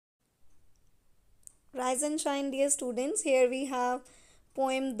Rise and shine, dear students. Here we have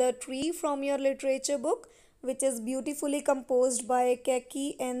poem The Tree from your literature book, which is beautifully composed by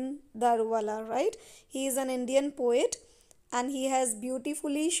Keki and Daruwalla, right? He is an Indian poet and he has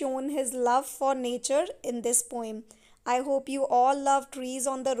beautifully shown his love for nature in this poem. I hope you all love trees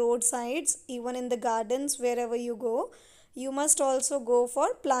on the roadsides, even in the gardens, wherever you go. You must also go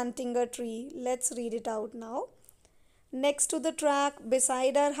for planting a tree. Let's read it out now. Next to the track,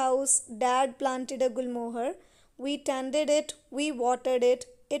 beside our house, Dad planted a gulmohar. We tended it, we watered it,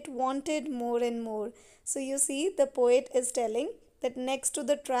 it wanted more and more. So you see, the poet is telling that next to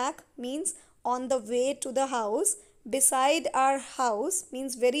the track means on the way to the house, beside our house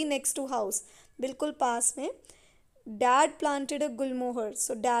means very next to house, बिल्कुल पास में. Dad planted a gulmohar.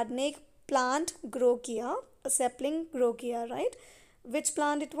 So dad ने एक plant grow किया, a sapling grow किया, right? Which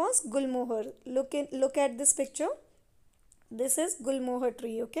plant it was? Gulmohar. Look at this picture. This is gulmohar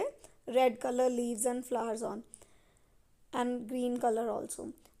tree, okay? Red color leaves and flowers on, and green color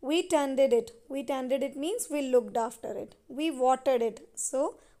also. We tended it. We tended it means we looked after it. We watered it.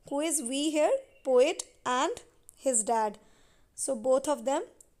 So who is we here? Poet and his dad. So both of them,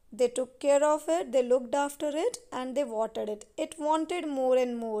 they took care of it, they looked after it, and they watered it. It wanted more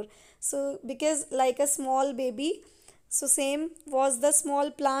and more. So because like a small baby, so same was the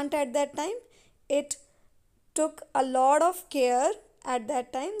small plant at that time. It took a lot of care at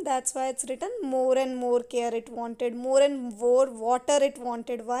that time. That's why it's written more and more care it wanted, more and more water it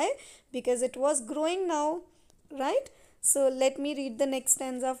wanted. Why? Because it was growing now, right? So let me read the next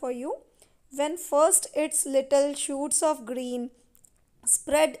stanza for you. When first its little shoots of green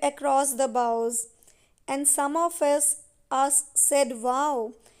spread across the boughs, and some of us said,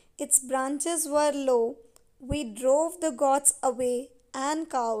 wow, its branches were low, we drove the goats away and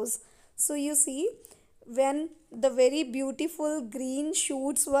cows. So you see, when the very beautiful green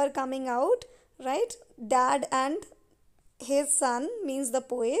shoots were coming out, right? Dad and his son, means the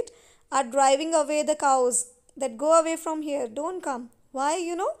poet, are driving away the cows that go away from here, don't come.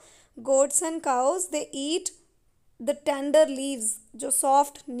 Why? Goats and cows, they eat the tender leaves, जो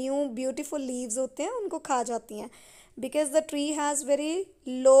soft new beautiful leaves होते हैं उनको खा जाती हैं. Because the tree has very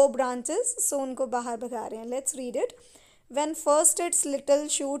low branches, so उनको बाहर भगा रहे हैं. Let's read it. When first its little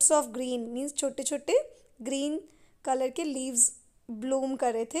shoots of green means छोटे छोटे green color के leaves bloom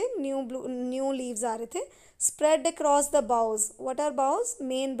कर रहे थे, new leaves आ रहे थे, spread across the boughs. What are boughs?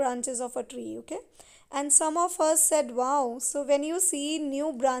 Main branches of a tree, okay? And some of us said, wow. So when you see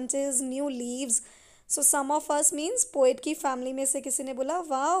new branches, new leaves, so some of us means poet की family में से किसी ने बोला,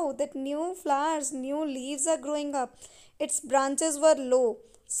 wow, that new flowers, new leaves are growing up. Its branches were low.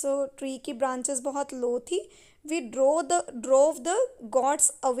 So tree की branches बहुत low थी. We drove the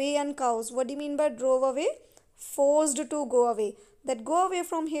goats away and cows. What do you mean by drove away? Forced to go away. That go away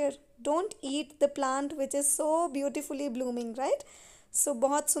from here. Don't eat the plant which is so beautifully blooming, right? So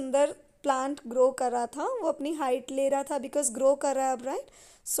बहुत सुंदर plant grow कर रहा था, वो अपनी height ले रहा था because grow कर रहा है अब, right?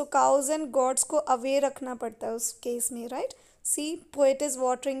 So cows and goats को away रखना पड़ता है उस case में, right? See, poet is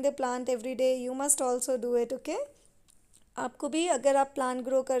watering the plant every day. You must also do it, okay? आपको भी अगर आप प्लांट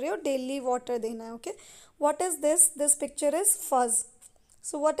ग्रो कर रहे हो डेली वाटर देना है, okay? What is this picture is fudge.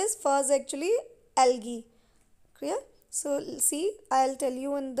 So what is fudge? Actually algae. Clear? So see, I'll tell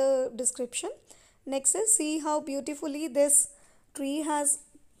you in the description. Next is, see how beautifully this tree has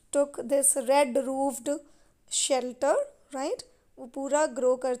took this red roofed shelter, right? वो पूरा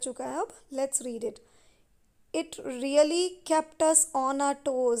grow कर चुका है अब. Let's read it. It really kept us on our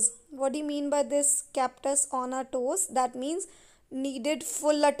toes. What do you mean by this? Kept us on our toes. That means needed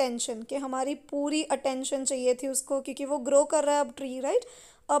full attention. कि हमारी पूरी attention चाहिए थी उसको, क्योंकि वो grow कर रहा है अब tree, right?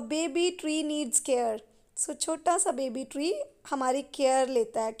 A baby tree needs care. So छोटा सा baby tree हमारी care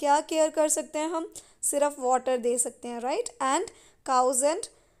लेता है. क्या care कर सकते हैं हम? सिर्फ water दे सकते हैं, right? And cows and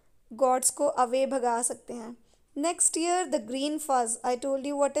goats को away भगा सकते हैं. Next year the green fudge. I told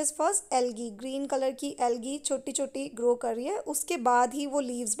you what is fudge? Algae. Green colour की एल्गी छोटी छोटी ग्रो कर रही है, उसके बाद ही वो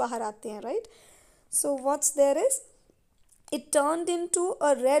लीव्स बाहर आते हैं, right? So what's there is, it turned into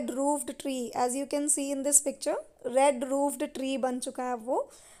a red roofed tree. As you can see in this picture, red roofed tree बन चुका है वो.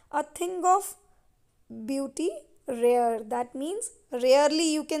 A thing of beauty rare. That means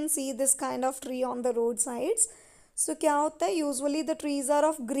rarely you can see this kind of tree on the road sides. सो क्या होता है, usually the trees are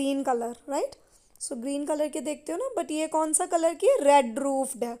of green colour, right? So green colour के देखते हो ना, बट ये कौन सा कलर की है? रेड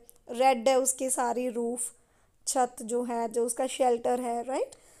रूफ्ड है. रेड है उसकी सारी रूफ, छत जो है, जो उसका शेल्टर है,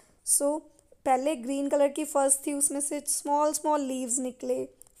 राइट? सो पहले ग्रीन कलर की फर्स्ट थी, उसमें से स्मॉल स्मॉल लीव्स निकले,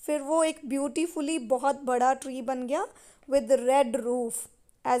 फिर वो एक ब्यूटीफुली बहुत बड़ा ट्री बन गया with red roof.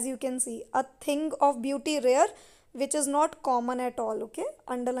 As you can see, a thing of beauty rare which is not common at all, okay?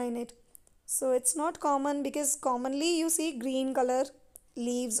 Underline it. So it's not common because commonly you see green color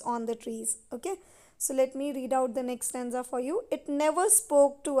leaves on the trees. Okay, so let me read out the next stanza for you. It never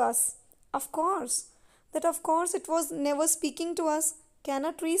spoke to us. Of course, that of course it was never speaking to us. Can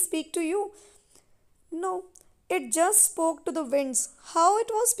a tree speak to you? No, it just spoke to the winds. How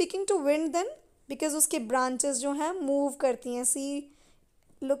it was speaking to wind then? Because उसके branches जो हैं move करती हैं. See,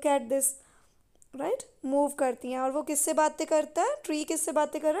 look at this. Right, move करती हैं. और वो किससे बातें करता है? ट्री किससे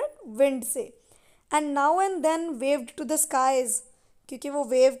बातें कर रहा है? विंड से. And now and then waived to the skies, क्योंकि वो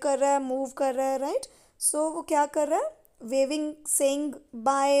वेव कर रहा है, मूव कर रहा है. राइट, सो वो क्या कर रहा है? वेविंग, सेइंग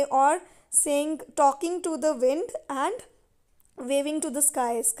बाय और saying, talking to the wind and waving to the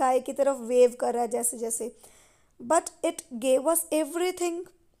sky. Sky की तरफ वेव कर रहा है जैसे जैसे. But it gave us everything.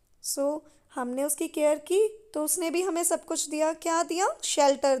 सो हमने उसकी केयर की तो उसने भी हमें सब कुछ दिया. क्या दिया?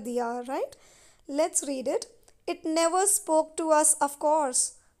 शेल्टर दिया. Right, let's read it. It never spoke to us, of course.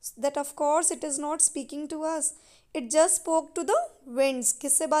 That of course it is not speaking to us. It just spoke to the winds.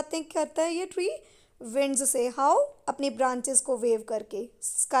 किससे बातें करता है ये ट्री? winds से. how? अपनी branches को wave करके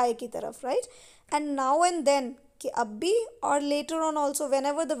sky की तरफ. right, and now and then, कि अब भी और later on also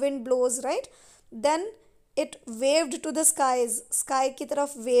whenever the wind blows, right, then it waved to the skies. sky की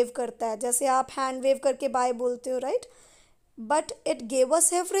तरफ wave करता है जैसे आप hand wave करके bye बोलते हो. right, but it gave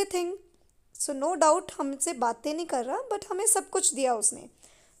us everything. So no doubt हमसे बातें नहीं कर रहा, बट हमें सब कुछ दिया उसने.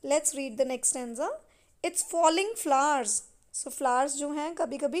 Let's read the next stanza. It's falling flowers. So flowers जो हैं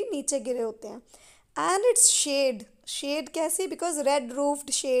कभी कभी नीचे गिरे होते हैं. And it's shade. शेड कैसी? बिकॉज रेड रूफ्ड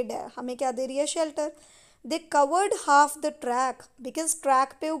शेड है. हमें क्या दे रही है? Shelter. They covered half the track, because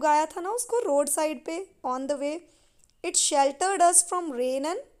track पे उगाया था ना उसको, रोड साइड पे on the way. It sheltered us from rain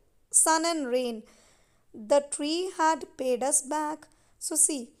and sun and rain. The tree had paid us back. So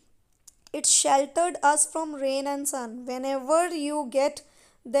C, it sheltered us from rain and sun. Whenever you get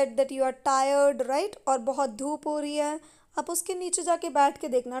that you are tired, right, और बहुत धूप हो रही है, आप उसके नीचे जाके बैठ के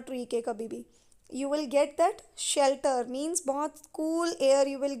देखना ट्री के कभी भी. you will get that shelter, means बहुत cool air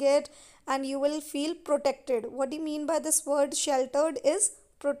you will get and you will feel protected. What do you mean by this word sheltered? Is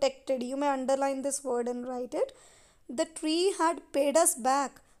protected. You may underline this word and write it. The tree had paid us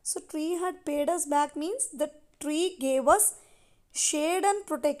back. So tree had paid us back means the tree gave us shade and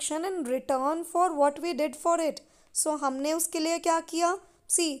protection in return for what we did for it. सो हमने उसके लिए क्या किया?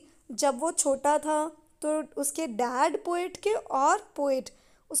 सी, जब वो छोटा था तो उसके डैड पोइट के और पोइट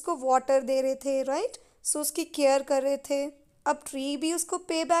उसको वाटर दे रहे थे. राइट, सो उसकी केयर कर रहे थे. अब ट्री भी उसको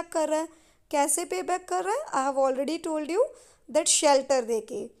पे बैक कर रहा है. कैसे पे बैक कर रहा है? I have already told you that shelter दे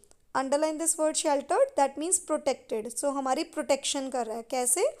के. Underline this word sheltered, that means protected. सो हमारी प्रोटेक्शन कर रहा है.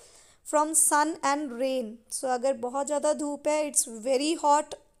 कैसे? From sun and rain. सो अगर बहुत ज़्यादा धूप है, it's very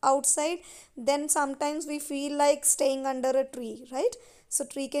hot outside, then sometimes we feel like staying under a tree. Right, so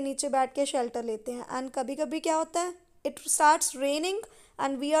tree के नीचे बैठ के शेल्टर लेते हैं. एंड कभी कभी क्या होता है? It starts raining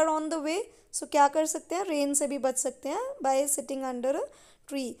and we are on the way. सो क्या कर सकते हैं? रेन से भी बच सकते हैं bye sitting under a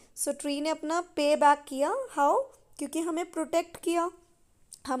tree. So tree ने अपना पे बैक किया. हाउ? क्योंकि हमें प्रोटेक्ट किया,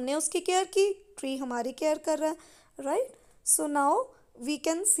 हमने उसकी केयर की, ट्री हमारी केयर कर रहा है. Right, so now we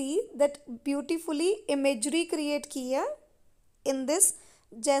can see that beautifully imagery create की है in this.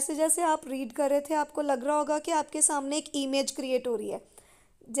 जैसे जैसे आप रीड कर रहे थे आपको लग रहा होगा कि आपके सामने एक इमेज क्रिएट हो रही है.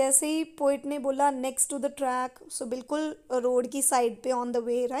 जैसे ही पोइट ने बोला नेक्स्ट टू द ट्रैक, सो बिल्कुल रोड की साइड पे on the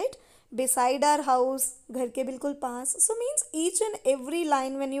way. Right, beside our house, घर के बिल्कुल पास. So means each and every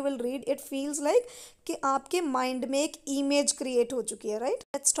line when you will read it feels like कि आपके माइंड में एक इमेज क्रिएट हो चुकी है. Right,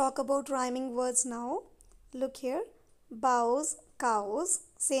 let's talk about rhyming words now. Look here. bows, cows,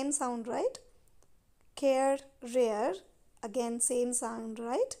 same sound, right? Care, rare, again same sound,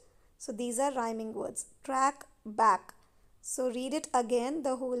 right? So these are rhyming words. Track, back. So read it again,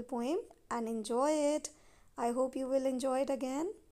 the whole poem, and enjoy it. I hope you will enjoy it again.